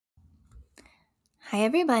Hi,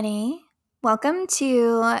 everybody. Welcome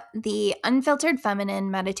to the Unfiltered Feminine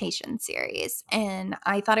Meditation Series. And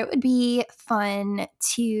I thought it would be fun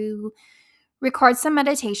to record some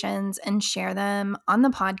meditations and share them on the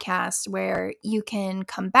podcast where you can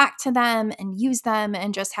come back to them and use them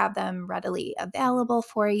and just have them readily available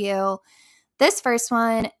for you. This first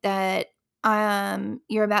one that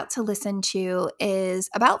you're about to listen to is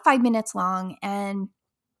about 5 minutes long, and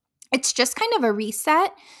it's just kind of a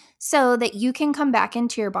reset so that you can come back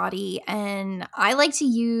into your body. And I like to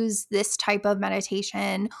use this type of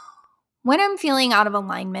meditation when I'm feeling out of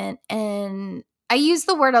alignment. And I use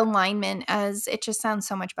the word alignment as it just sounds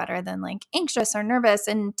so much better than like anxious or nervous.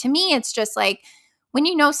 And to me, it's just like when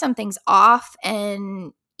you know something's off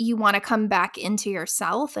and you want to come back into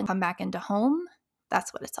yourself and come back into home,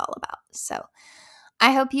 that's what it's all about. So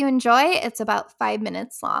I hope you enjoy. It's about 5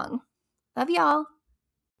 minutes long. Love y'all.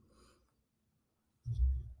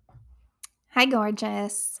 Hi,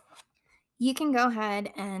 gorgeous. You can go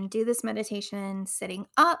ahead and do this meditation sitting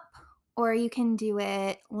up, or you can do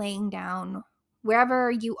it laying down.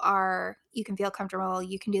 Wherever you are, you can feel comfortable.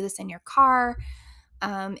 You can do this in your car.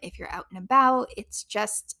 If you're out and about, it's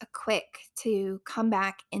just a quick to come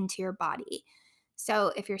back into your body.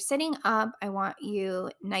 So if you're sitting up, I want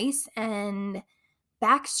you nice and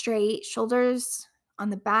back straight, shoulders on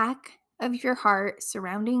the back of your heart,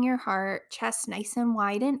 surrounding your heart, chest nice and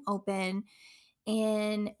wide and open.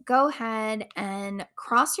 And go ahead and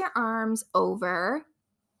cross your arms over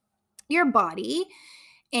your body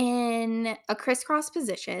in a crisscross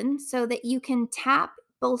position so that you can tap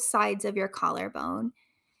both sides of your collarbone.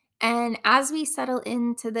 And as we settle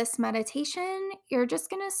into this meditation, you're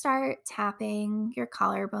just going to start tapping your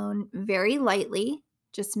collarbone very lightly,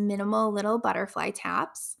 just minimal little butterfly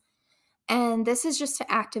taps. And this is just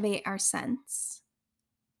to activate our sense.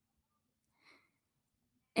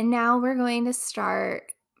 And now we're going to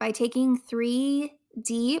start by taking 3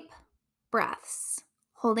 deep breaths,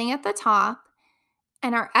 holding at the top.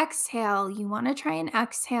 And our exhale, you want to try and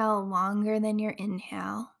exhale longer than your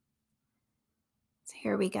inhale. So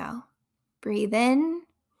here we go. Breathe in.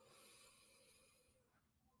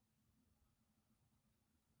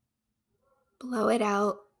 Blow it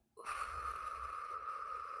out.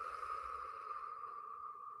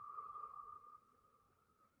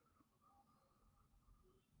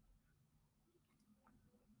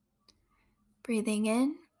 Breathing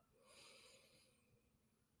in.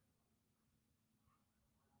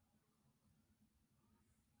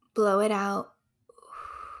 Blow it out.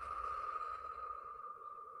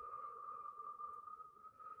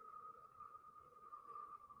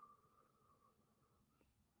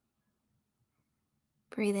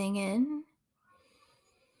 Breathing in.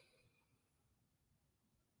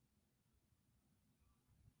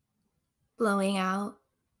 Blowing out.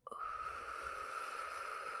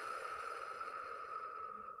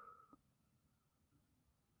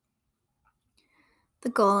 The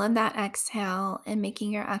goal of that exhale and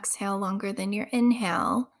making your exhale longer than your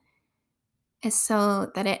inhale is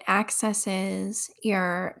so that it accesses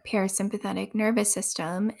your parasympathetic nervous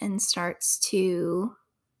system and starts to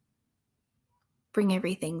bring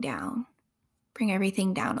everything down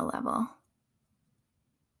a level.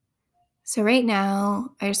 So right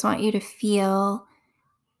now, I just want you to feel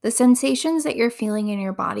the sensations that you're feeling in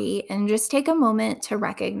your body and just take a moment to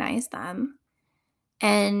recognize them.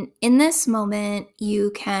 And in this moment, you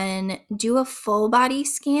can do a full body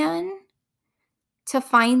scan to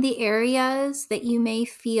find the areas that you may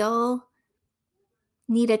feel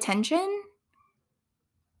need attention,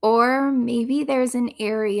 or maybe there's an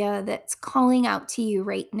area that's calling out to you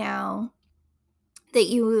right now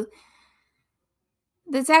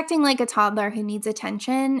that's acting like a toddler who needs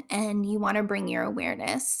attention, and you want to bring your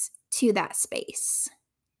awareness to that space.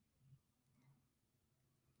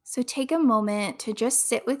 So take a moment to just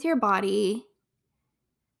sit with your body,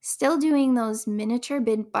 still doing those miniature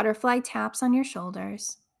butterfly taps on your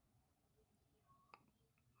shoulders.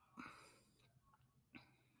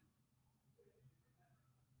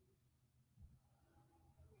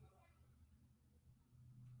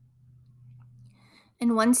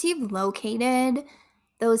 And once you've located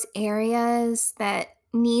those areas that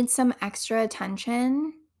need some extra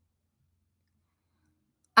attention,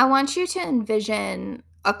 I want you to envision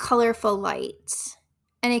a colorful light.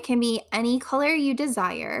 And it can be any color you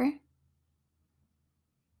desire.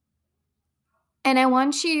 And I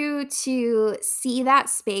want you to see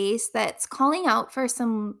that space that's calling out for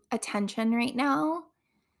some attention right now.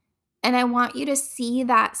 And I want you to see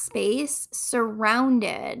that space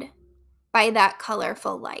surrounded by that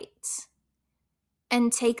colorful light.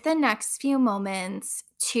 And take the next few moments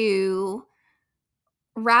to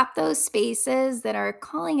wrap those spaces that are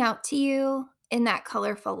calling out to you in that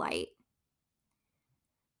colorful light.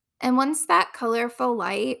 And once that colorful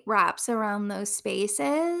light wraps around those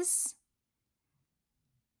spaces,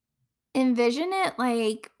 envision it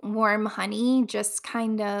like warm honey, just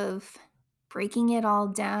kind of breaking it all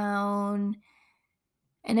down.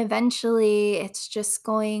 And eventually, it's just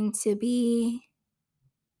going to be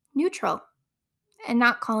neutral and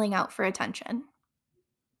not calling out for attention.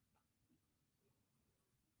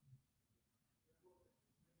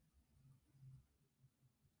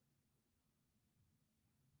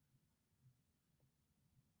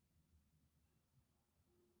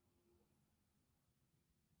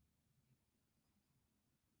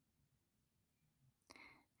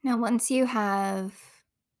 Now, once you have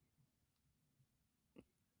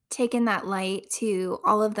taken that light to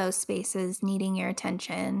all of those spaces needing your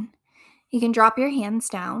attention, you can drop your hands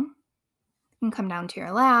down and come down to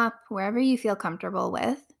your lap, wherever you feel comfortable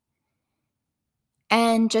with,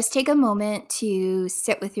 and just take a moment to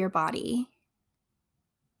sit with your body.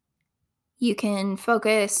 You can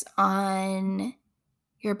focus on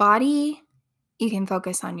your body, you can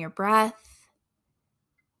focus on your breath.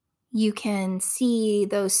 You can see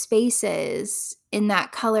those spaces in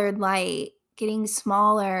that colored light getting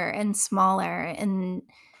smaller and smaller and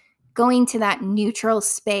going to that neutral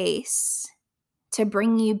space to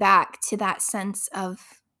bring you back to that sense of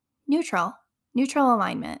neutral, neutral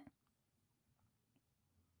alignment.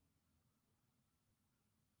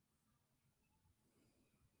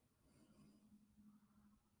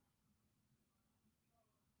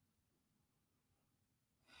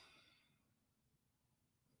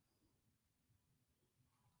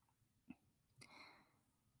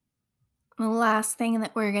 The last thing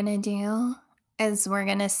that we're going to do is we're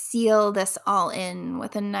going to seal this all in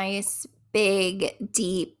with a nice, big,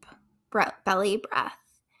 deep belly breath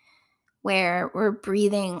where we're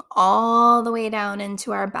breathing all the way down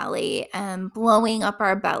into our belly and blowing up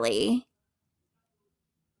our belly.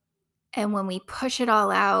 And when we push it all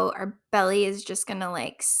out, our belly is just going to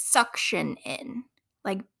like suction in.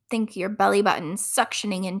 Like think your belly button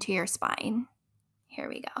suctioning into your spine. Here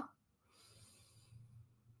we go.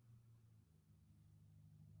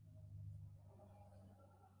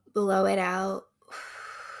 Blow it out.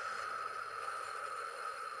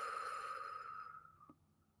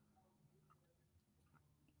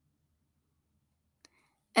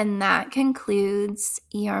 And that concludes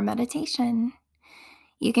your meditation.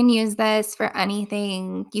 You can use this for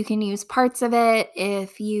anything. You can use parts of it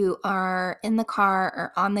if you are in the car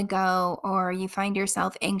or on the go, or you find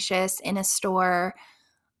yourself anxious in a store.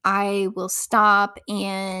 I will stop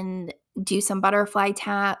and do some butterfly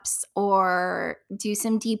taps or do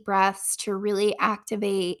some deep breaths to really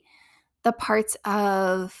activate the parts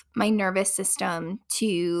of my nervous system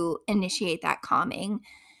to initiate that calming.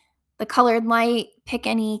 The colored light, pick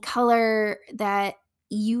any color that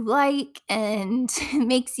you like and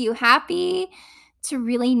makes you happy to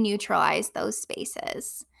really neutralize those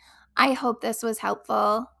spaces. I hope this was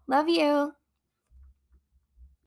helpful. Love you.